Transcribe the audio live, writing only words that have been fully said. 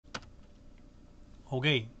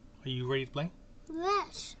Okay, are you ready to play?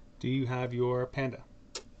 Yes. Do you have your panda?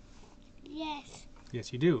 Yes.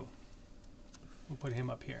 Yes, you do. We'll put him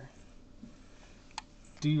up here.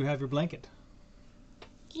 Do you have your blanket?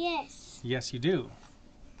 Yes. Yes, you do.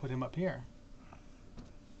 Put him up here.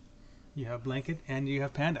 You have blanket and you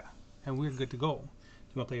have panda. And we're good to go. Do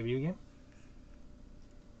you want to play a video game?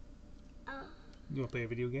 You want to play a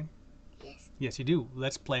video game? Yes. Yes, you do.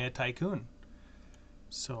 Let's play a tycoon.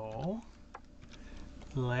 So,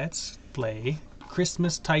 let's play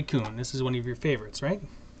Christmas Tycoon. This is one of your favorites, right?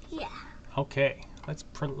 Yeah. Okay, let's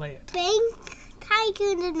play it. Bank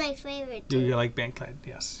Tycoon is my favorite. Do you like Bank Tycoon?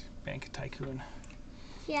 Yes, Bank Tycoon.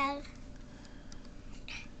 Yeah.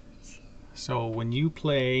 So when you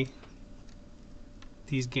play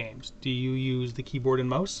these games, do you use the keyboard and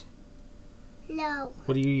mouse? No.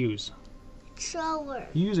 What do you use? Controller.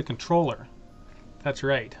 You use a controller. That's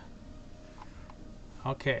right.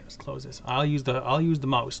 Okay, let's close this. I'll use the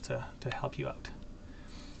mouse to help you out.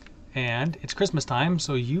 And it's Christmas time,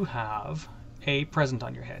 so you have a present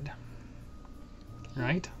on your head.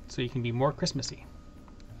 Right? So you can be more Christmassy.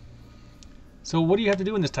 So what do you have to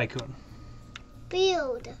do in this tycoon?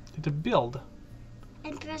 Build. You have to build.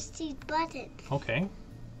 And press these buttons. Okay.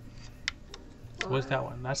 So what's that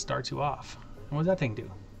one? That starts you off. And what does that thing do?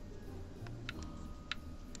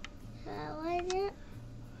 What is it?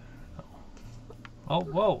 Oh,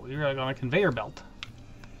 whoa, you're like on a conveyor belt.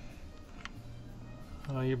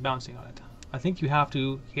 You're bouncing on it. I think you have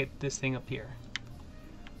to hit this thing up here.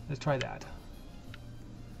 Let's try that.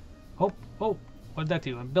 Oh, what did that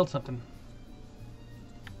do? I built something.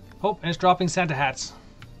 Oh, and it's dropping Santa hats.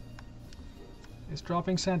 It's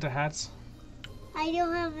dropping Santa hats. I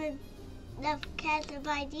don't have enough cash to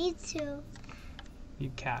buy these two. You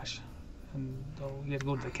need cash. And you have to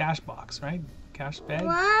go to the cash box, right? Cash bag?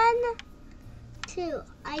 1, 2.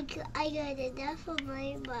 I got enough of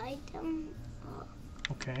my item.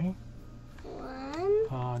 Okay.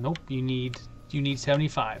 1. Nope, you need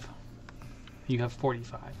 75. You have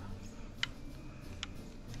 45.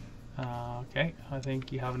 Okay, I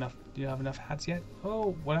think you have enough. Do you have enough hats yet?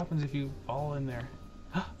 Oh, what happens if you fall in there?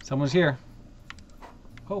 Someone's here.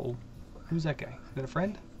 Oh, who's that guy? Is that a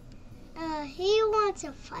friend? He wants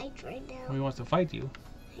to fight right now. Oh, he wants to fight you.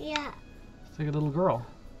 Yeah. It's like a little girl.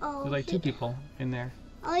 Oh. There's like 2 people in there.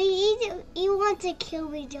 Oh, he wants to kill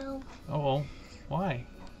me though. Oh, why?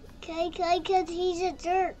 Because he's a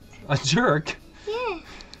jerk. A jerk? Yeah.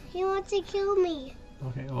 He wants to kill me.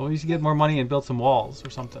 Okay, well, you should get more money and build some walls or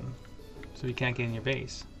something, so he can't get in your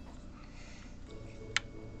base.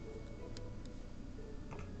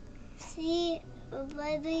 See,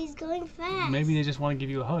 but he's going fast. Maybe they just want to give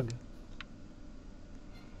you a hug.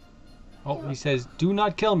 Oh, he says, "Do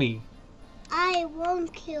not kill me." I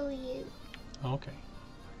won't kill you. Okay.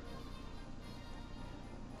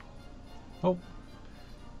 Oh.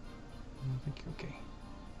 I think you're okay.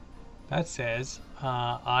 That says,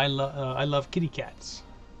 I love kitty cats.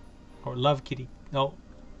 Or love kitty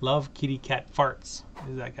cat farts.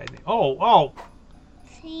 Is that guy's name? Oh!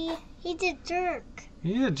 See, he's a jerk.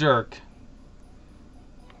 He's a jerk.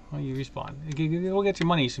 Well, you respawn. Go get your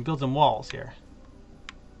money. You should build some walls here.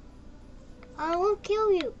 I won't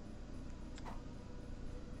kill you.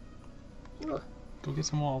 Go get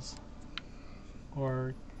some walls.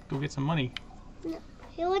 Or go get some money. No,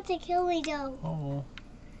 he wants to kill me though. Oh.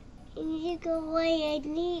 I need to go away.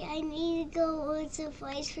 I need to go with some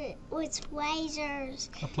with lasers.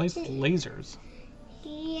 A place with lasers.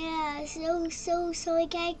 Yeah, so he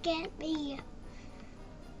can't get me.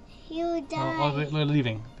 He'll die. Oh, they're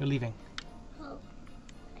leaving. They're leaving. Oh,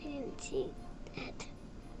 I didn't see that.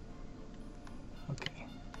 Okay.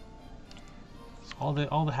 So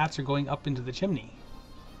all the hats are going up into the chimney.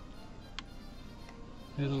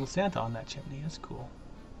 There's a little Santa on that chimney. That's cool.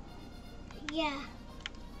 Yeah.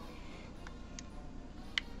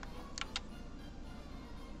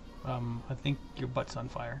 I think your butt's on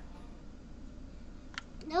fire.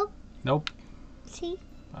 Nope. Nope. See?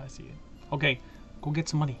 I see it. Okay, go get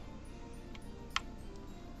some money.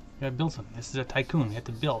 You gotta build something. This is a tycoon. You have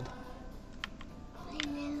to build. I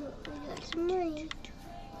know. We got some money.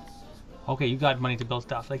 Okay, you got money to build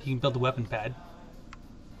stuff. Like you can build a weapon pad.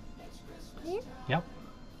 Yeah? Yep.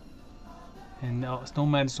 And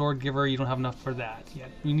snowman sword giver, you don't have enough for that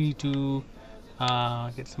yet. You need to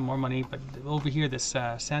get some more money, but over here, this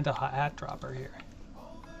Santa hat dropper here.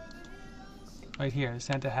 Right here, the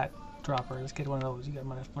Santa hat dropper. Let's get one of those. You got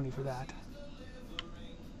enough money for that.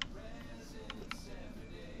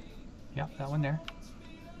 Yep, that one there.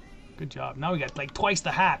 Good job. Now we got like twice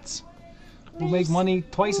the hats. We'll make money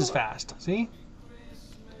twice as fast. See?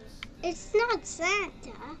 It's not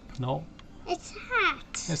Santa. No. It's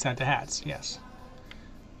hats. It's Santa hats, yes.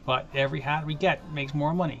 But every hat we get makes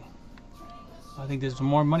more money. I think there's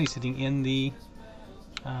more money sitting in the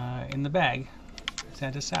bag.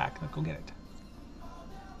 Santa's sack. Let's go get it.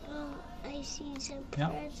 Oh, I see some Yeah,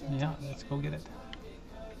 presents. yeah. Let's go get it.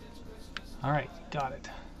 All right, got it.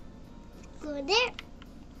 Go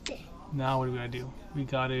there. Now what do we gotta do? We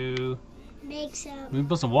gotta Make some.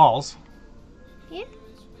 build some walls. Here?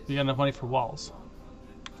 We got enough money for walls.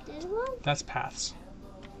 This one? That's paths.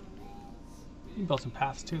 You can build some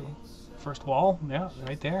paths too. First wall, yeah,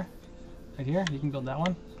 right there. Right here, you can build that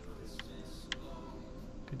one.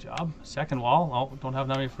 Good job. Second wall. Oh, don't have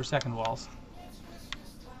enough money for second walls.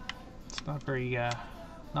 It's not very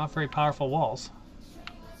powerful walls.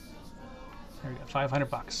 There we go, 500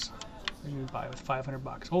 bucks. What do you buy with 500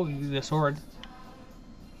 bucks? Oh, you get a sword.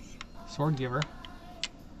 Sword giver.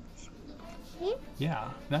 Here? Yeah,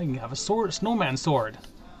 now you can have a sword, snowman sword.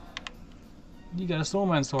 You got a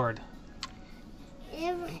snowman sword.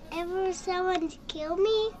 Ever someone kill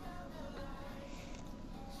me?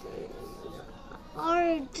 Or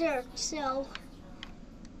a jerk, so.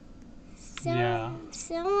 Yeah.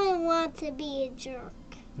 Someone wants to be a jerk.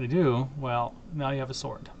 They do? Well, now you have a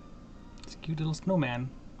sword. It's a cute little snowman.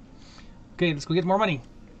 Okay, let's go get more money.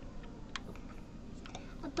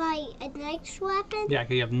 Buy a next weapon? Yeah,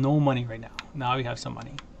 because you have no money right now. Now we have some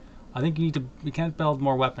money. I think we can't build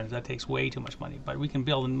more weapons. That takes way too much money. But we can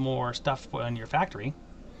build more stuff in your factory.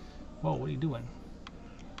 Whoa, what are you doing?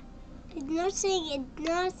 It's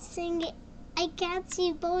nothing. I can't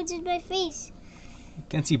see bones in my face. You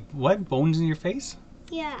can't see what? Bones in your face?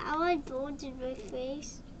 Yeah, I want bones in my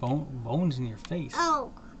face. Bones in your face?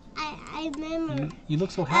 Oh, I remember. You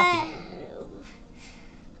look so happy.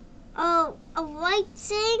 White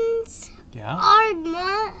things Yeah?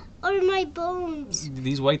 are my bones.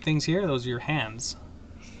 These white things here, those are your hands.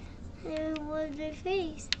 And on my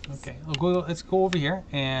face. Okay, let's go over here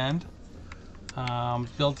and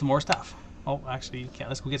build some more stuff. Oh, actually, you can't.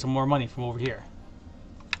 Let's go get some more money from over here.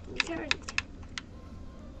 Turn.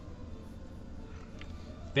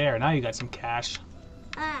 There, now you got some cash.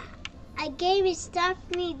 A game is stuck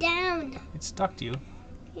me down. It stuck to you.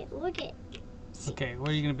 Yeah, look it. Okay, what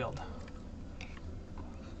are you going to build?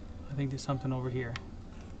 I think there's something over here.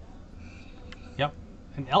 Yep,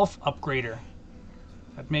 an elf upgrader.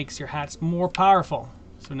 That makes your hats more powerful.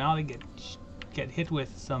 So now they get hit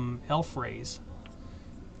with some elf rays.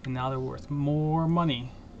 And now they're worth more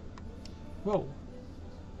money. Whoa.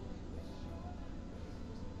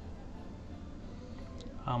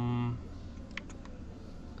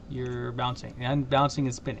 You're bouncing. And bouncing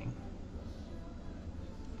and spinning.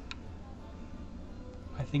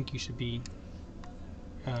 I think you should be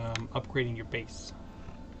upgrading your base.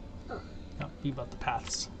 Oh. No, be about the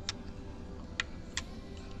paths.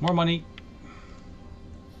 More money.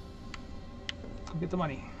 Go get the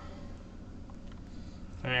money.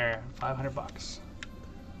 There, 500 bucks.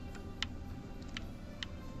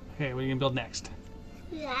 Okay, what are you gonna build next?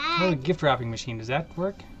 Oh, a gift wrapping machine. Does that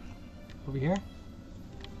work? Over here?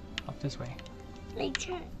 Up this way.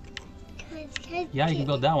 Yeah, you can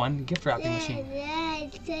build that one. Gift wrapping machine.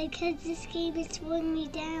 Because this game is slowing me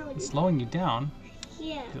down. It's slowing you down.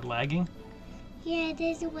 Yeah. Is it lagging? Yeah,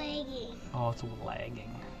 there's a lagging. Oh, it's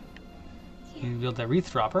lagging. You can build that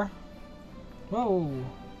wreath dropper. Whoa.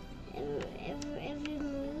 Every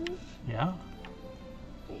move. Yeah.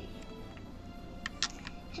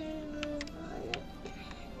 Every move on the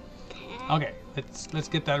pad. Okay, let's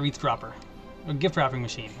get that wreath dropper. A gift wrapping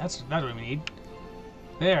machine. That's what we need.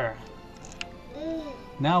 There.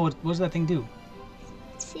 Now what does that thing do?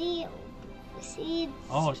 See.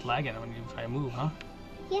 Oh, it's lagging when you try to move, huh?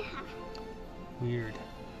 Yeah. Weird.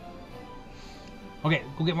 Okay,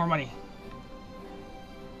 go get more money.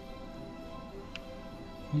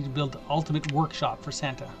 We need to build the ultimate workshop for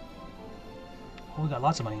Santa. Oh, we got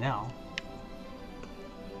lots of money now.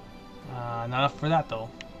 Not enough for that though.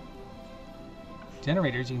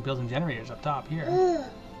 Generators, you can build some generators up top here.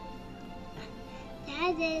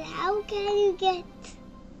 Dad, how can you get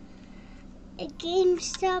a game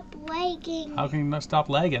stop lagging? How can you not stop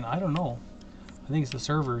lagging? I don't know. I think it's the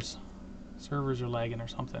servers. Servers are lagging or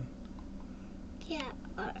something. Yeah,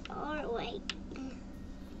 or like.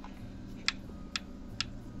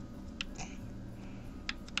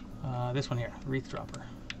 This one here, wreath dropper.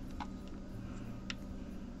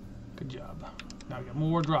 Good job. Now we got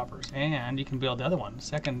more droppers, and you can build the other one,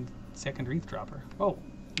 second wreath dropper. Oh,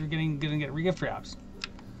 you're gonna get gift wraps.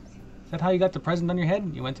 Is that how you got the present on your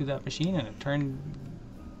head? You went through that machine and it turned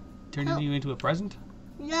you into a present?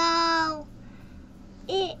 No,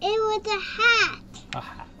 it was a hat. A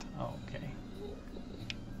hat. Oh, okay.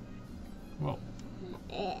 Whoa.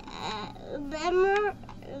 Remember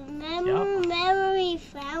we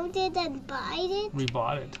found it and bought it? We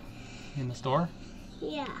bought it in the store.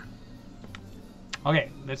 Yeah. Okay,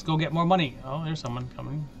 let's go get more money. Oh, there's someone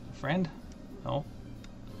coming. A friend? No.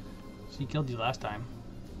 She killed you last time.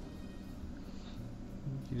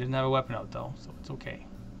 She didn't have a weapon out though, so it's okay.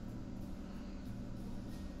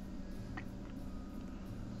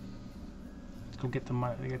 Let's go get the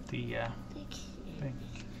money. Get the thing.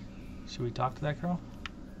 Should we talk to that girl?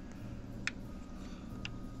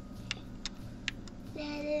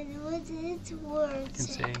 What its words?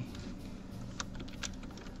 Can say.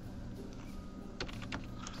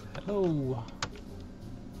 Hello.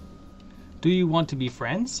 Do you want to be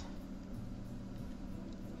friends?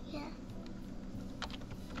 Yeah.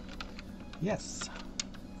 Yes.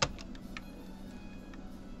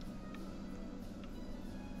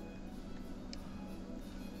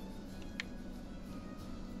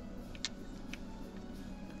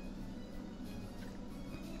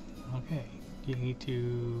 Okay. Do you need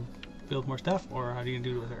to build more stuff, or how do you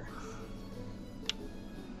do it with her?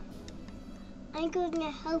 I'm going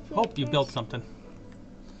to help her. Oh, you first. built something.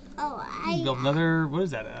 Oh, You built another, what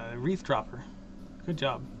is that, a wreath dropper. Good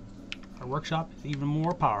job. Our workshop is even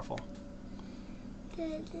more powerful.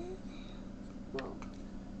 Whoa.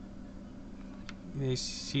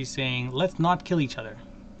 She's saying, let's not kill each other.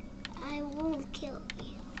 I won't kill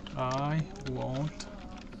you. I won't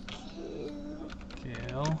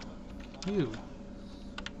kill you.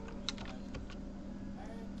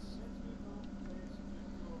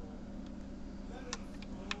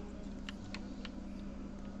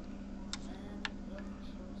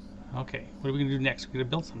 Okay, what are we going to do next? We're going to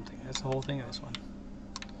build something. That's the whole thing of this one.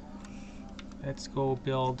 Let's go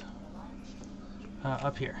build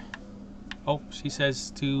up here. Oh, she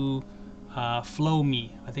says to flow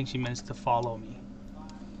me. I think she means to follow me.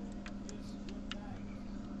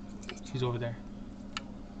 She's over there.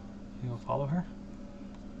 You go follow her?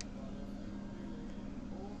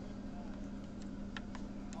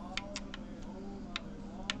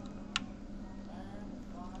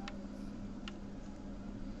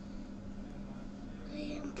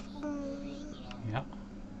 Yeah.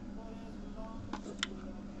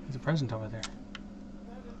 There's a present over there.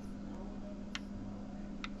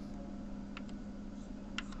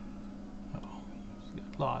 Uh-oh. She's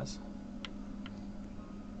got claws.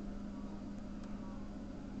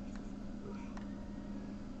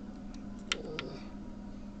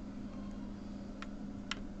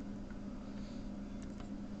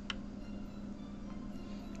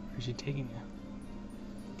 Where's she taking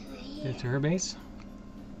you? Is it to her base?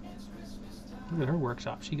 Look at her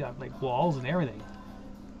workshop. She got like walls and everything.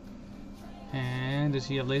 And does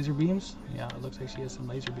she have laser beams? Yeah, it looks like she has some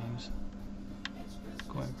laser beams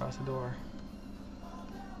going across the door.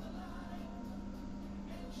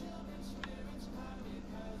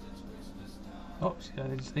 Oh,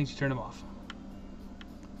 I just think she turned them off.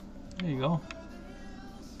 There you go.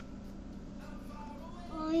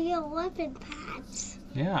 Oh, you got weapon pads.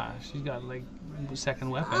 Yeah, she's got like a second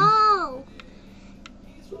weapon. Oh!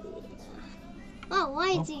 Oh, why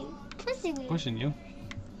is he pushing me? Pushing you.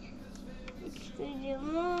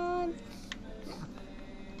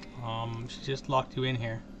 She just locked you in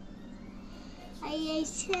here. I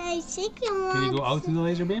think you want. Can you go out through the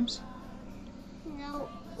laser beams? No,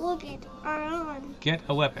 look at our own. Get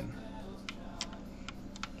a weapon.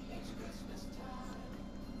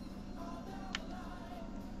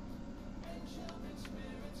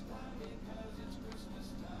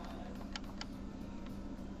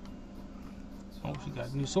 Oh, she got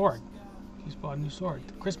a new sword. She's bought a new sword,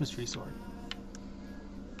 the Christmas tree sword.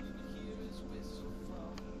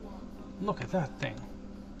 Look at that thing.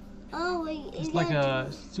 Oh, wait. It's like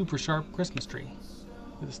a super sharp Christmas tree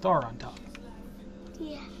with a star on top.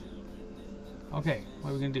 Yeah. Okay,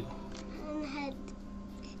 what are we gonna do? And had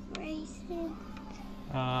racing.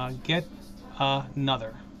 Get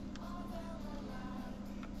another.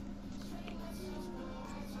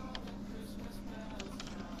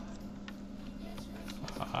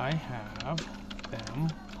 I have them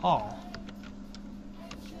all.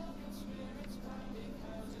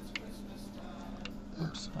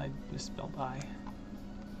 Oops, I misspelled I.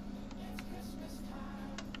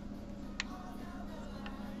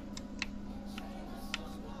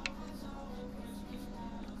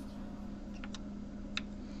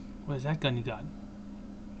 What is that gun you got?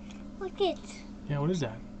 Look it. Yeah, what is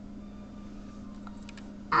that?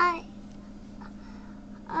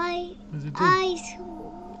 What does it do?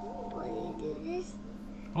 What do you do this?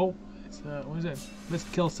 Oh, it's what is it? Let's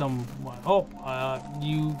kill someone. Oh,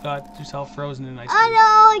 you got yourself frozen in ice cream. Oh no,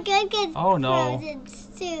 I gotta get Oh no. presents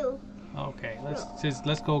too. Okay,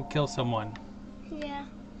 let's go kill someone. Yeah.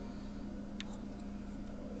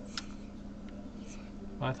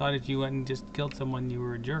 I thought if you went and just killed someone, you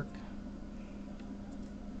were a jerk.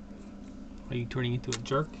 Are you turning into a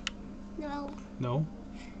jerk? No. No?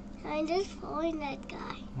 I'm just following that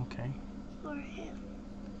guy. Okay. Or him.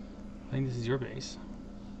 I think this is your base.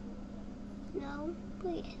 No.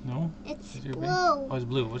 Wait. No? It's Is your blue. base? Oh, it's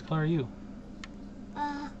blue. What color are you?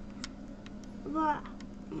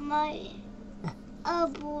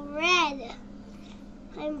 Red.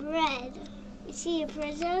 I'm red. You see a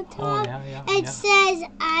present on top? Oh, yeah. It says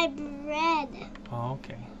I'm red. Oh,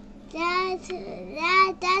 okay.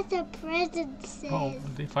 That's a present says. Oh,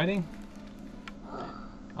 are they fighting?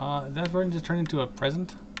 That version just turned into a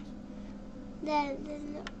present?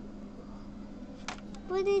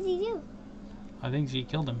 What did he do? I think she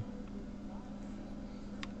killed him.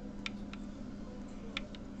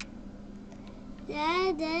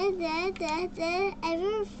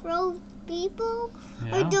 Ever throw people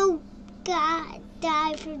Yeah. or don't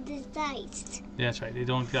die from this ice? Yeah, that's right. They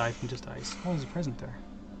don't die from just ice. Oh, there's a present there.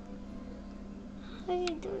 How do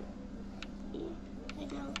you do it? I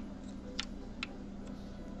know.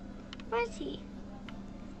 Where's he?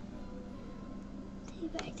 Is he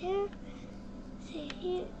back there? Is he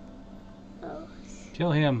here? Oh,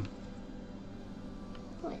 Kill him.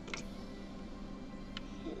 what?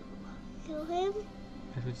 Kill him?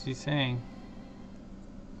 That's what she's saying.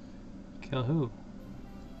 Kill who?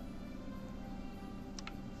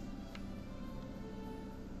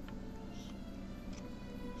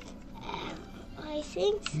 I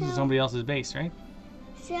think so. This is somebody else's base, right?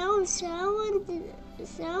 Someone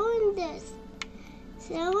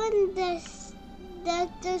that's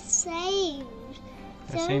the same.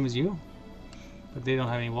 The same as you? But they don't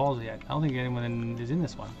have any walls yet. I don't think anyone is in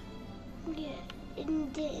this one. Yeah,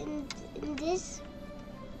 in this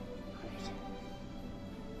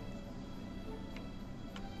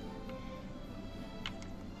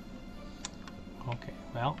part. Okay,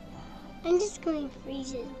 well, I'm just going to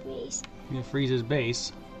freeze his base. you can freeze his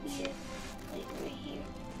base. Yeah, like right here.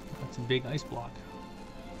 That's a big ice block.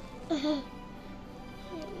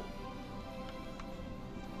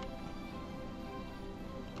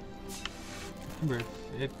 Remember,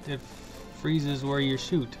 it freezes where you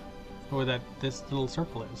shoot, or that this little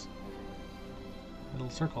circle is. The little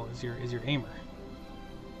circle is your aimer.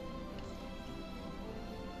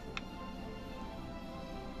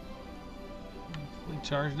 Fully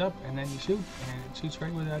charged up, and then you shoot, and it shoots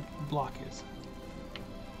right where that block is.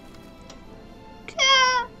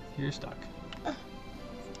 You're stuck.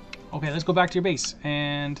 Okay, let's go back to your base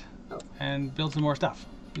and build some more stuff.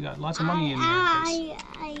 You got lots of money in your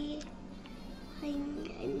base.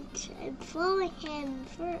 I'm following him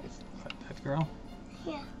first. That girl?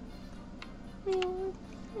 Yeah. I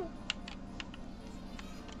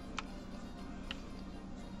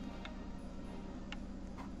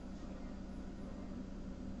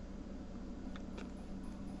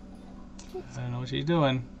don't know what she's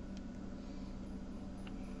doing.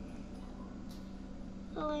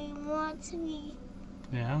 Oh, he wants me.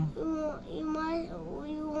 Yeah? He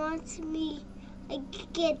wants me to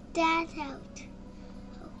get that out.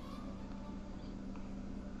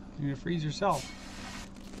 You're gonna freeze yourself.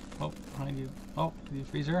 Oh, behind you. Oh, did you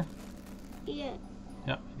freeze her? Yeah.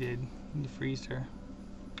 Yeah, you did. You freezed her.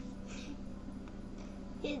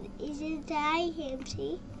 Isn't that him,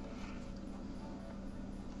 see?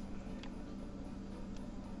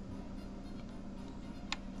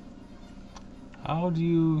 How do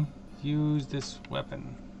you use this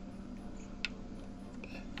weapon?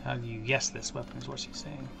 How do you guess this weapon is what she's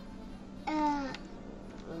saying.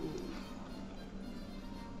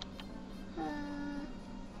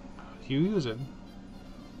 You use it.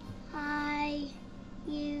 I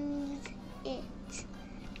use it.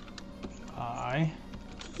 I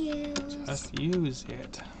just use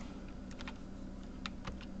it.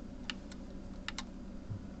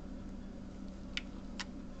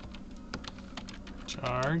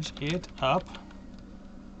 Charge it up,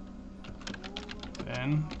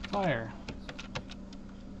 then fire.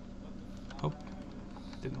 Oh,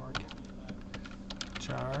 didn't work.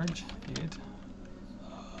 Charge it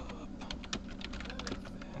up,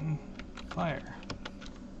 then fire.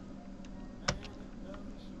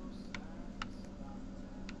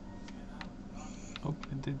 Oh,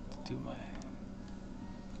 it did do my...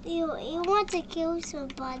 You want to kill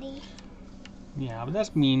somebody. Yeah, but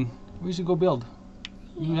that's mean. We should go build.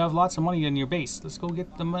 You have lots of money in your base. Let's go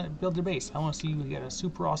get the build your base. I want to see you get a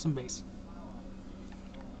super awesome base.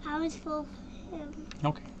 I was for him.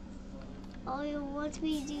 Okay. Oh, you want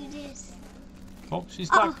me to do this? Oh, she's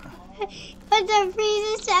stuck. But the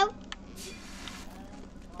freeze is out.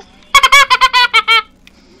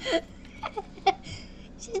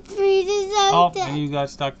 She freezes Oh, out. and you got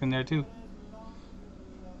stuck in there too.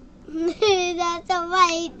 That's a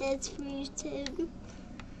light that's freezing.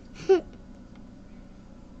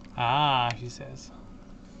 Ah, she says.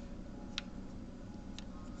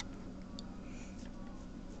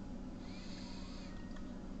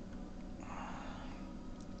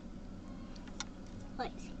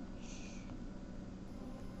 What?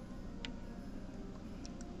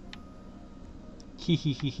 Hee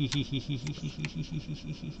hee hee hee hee hee hee hee hee hee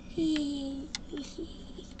hee hee.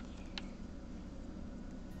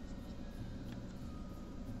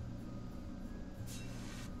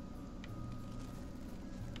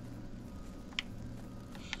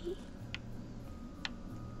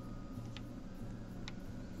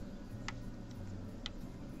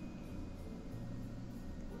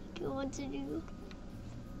 What to do?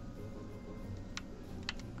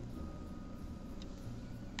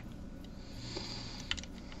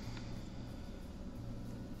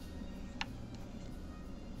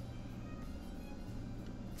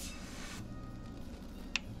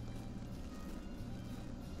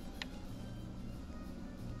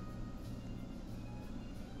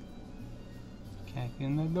 Can't get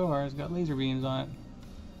in the door. It's got laser beams on it.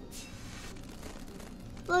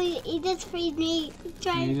 Well, he just freed me.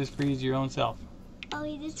 You just freeze your own self. Oh,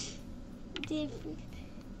 he just did freeze.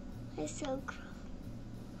 That's so cool.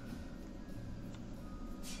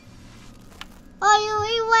 Oh,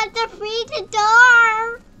 you want to freeze the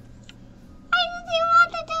door? I didn't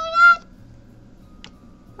want to do that.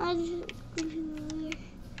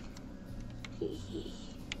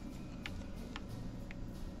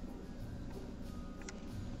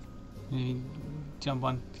 Can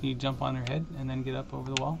you jump on her head and then get up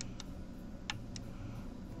over the wall?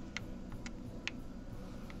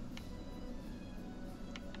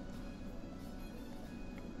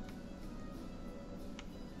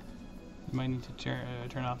 You might need to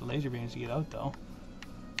turn off the laser beams to get out, though.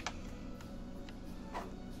 What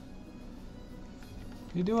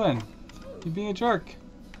are you doing? You're being a jerk.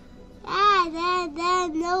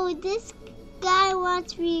 No, this guy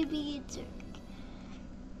wants me to be a jerk.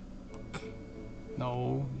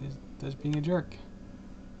 No, he's just being a jerk.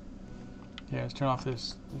 Yeah, let's turn off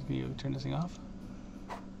this. Can you turn this thing off?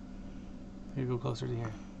 Here, go closer to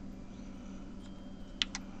here.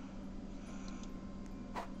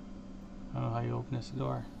 I don't know how you open this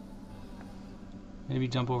door. Maybe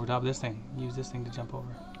jump over top of this thing. Use this thing to jump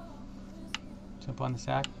over. Jump on the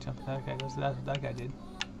sack. Jump. That guy goes. That's what that guy did.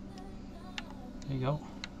 There you go.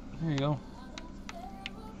 There you go.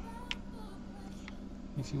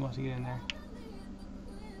 If he wants to get in there.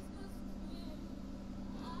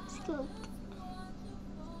 Let's go.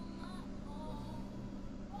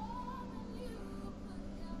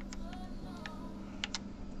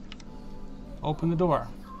 Open the door.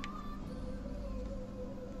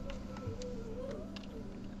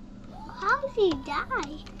 How did he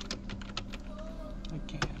die? I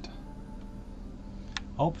can't.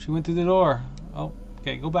 Oh, she went through the door. Oh,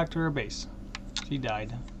 okay, go back to her base. She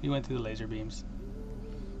died. You went through the laser beams.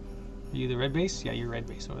 Are you the red base? Yeah, you're red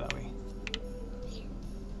base over that way.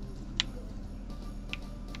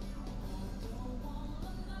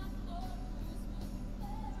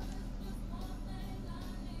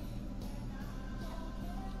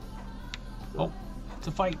 Oh, it's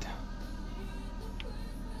a fight.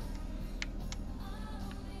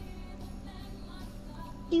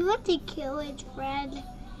 He wants to kill his friend.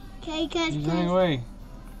 Okay, cause He's running away.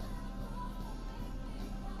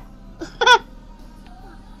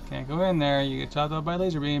 Can't go in there. You get chopped out by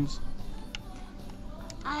laser beams.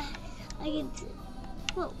 I can.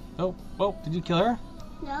 Whoa. Oh, whoa! Did you kill her?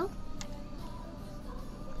 No.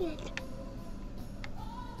 Good.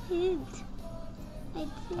 Didn't.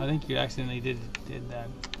 I think you accidentally did that.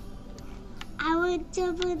 I went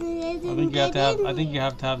to put it in. I think you have to have. I think you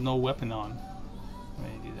have to have no weapon on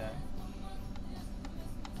when you do that.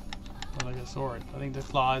 Or like a sword. I think the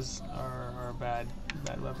claws are a bad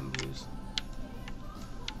weapon to use.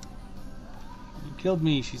 You killed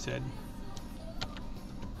me, she said.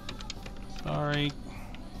 Sorry.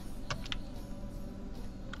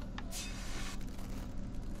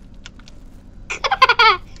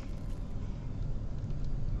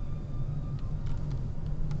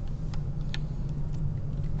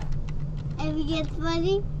 If he gets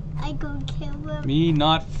money, I go kill him. Me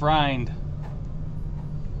not friend.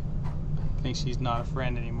 I think she's not a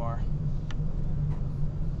friend anymore.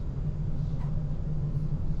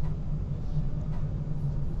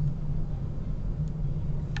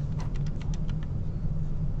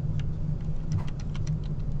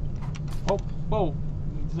 Oh, whoa.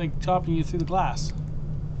 It's like chopping you through the glass.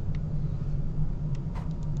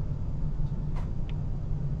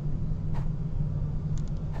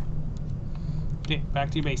 Okay, back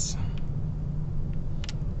to your base.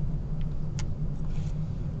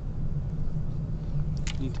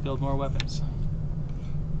 Need to build more weapons.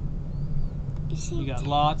 You got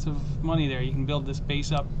lots of money there. You can build this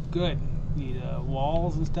base up good. You need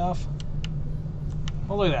walls and stuff.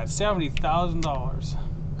 Oh, look at that, $70,000.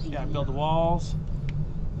 Yeah, build the walls.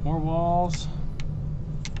 More walls.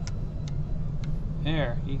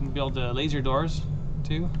 There, you can build laser doors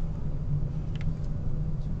too.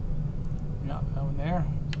 Yeah, that one there.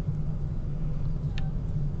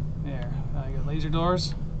 There, I got laser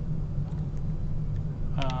doors.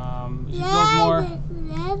 You should build more.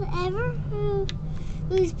 Ever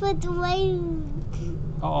who's put the way?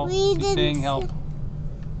 Uh oh, she's saying help.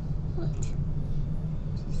 What?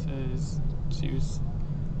 She says she was.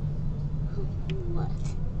 What?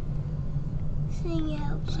 Saying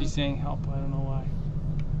help. She's saying help. I don't know why.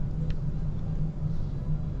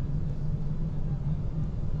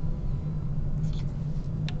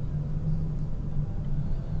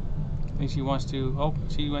 I think she wants to. Oh,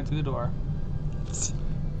 she went through the door.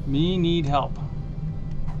 Me need help.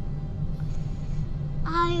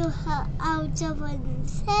 I'll jump on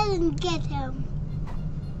his head and get him.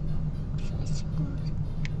 If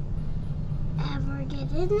I ever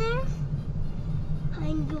get in there,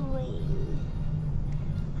 I'm going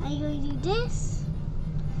to do this.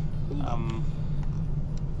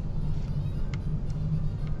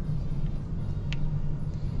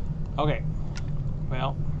 Okay.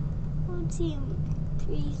 Well. What's him?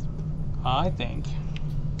 Please. I think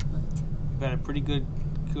we've had a pretty good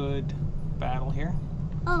battle here.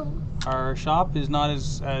 Oh. Our shop is not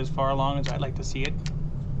as far along as I'd like to see it.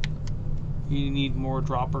 You need more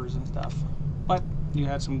droppers and stuff. But you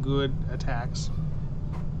had some good attacks.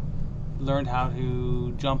 Learned how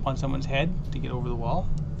to jump on someone's head to get over the wall.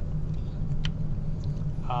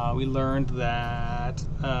 We learned that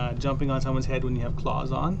jumping on someone's head when you have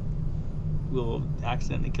claws on will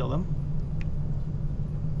accidentally kill them.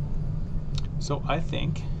 So I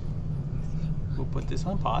think we'll put this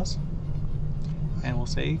on pause and we'll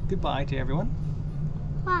say goodbye to everyone.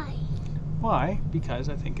 Why? Why? Because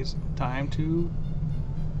I think it's time to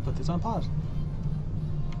put this on pause.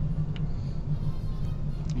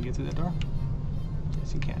 Can you get through that door?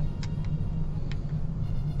 Yes, you can.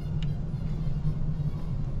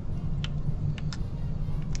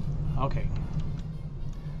 Okay.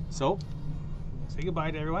 So, say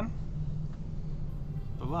goodbye to everyone.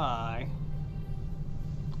 Bye-bye.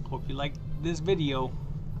 Hope you liked this video.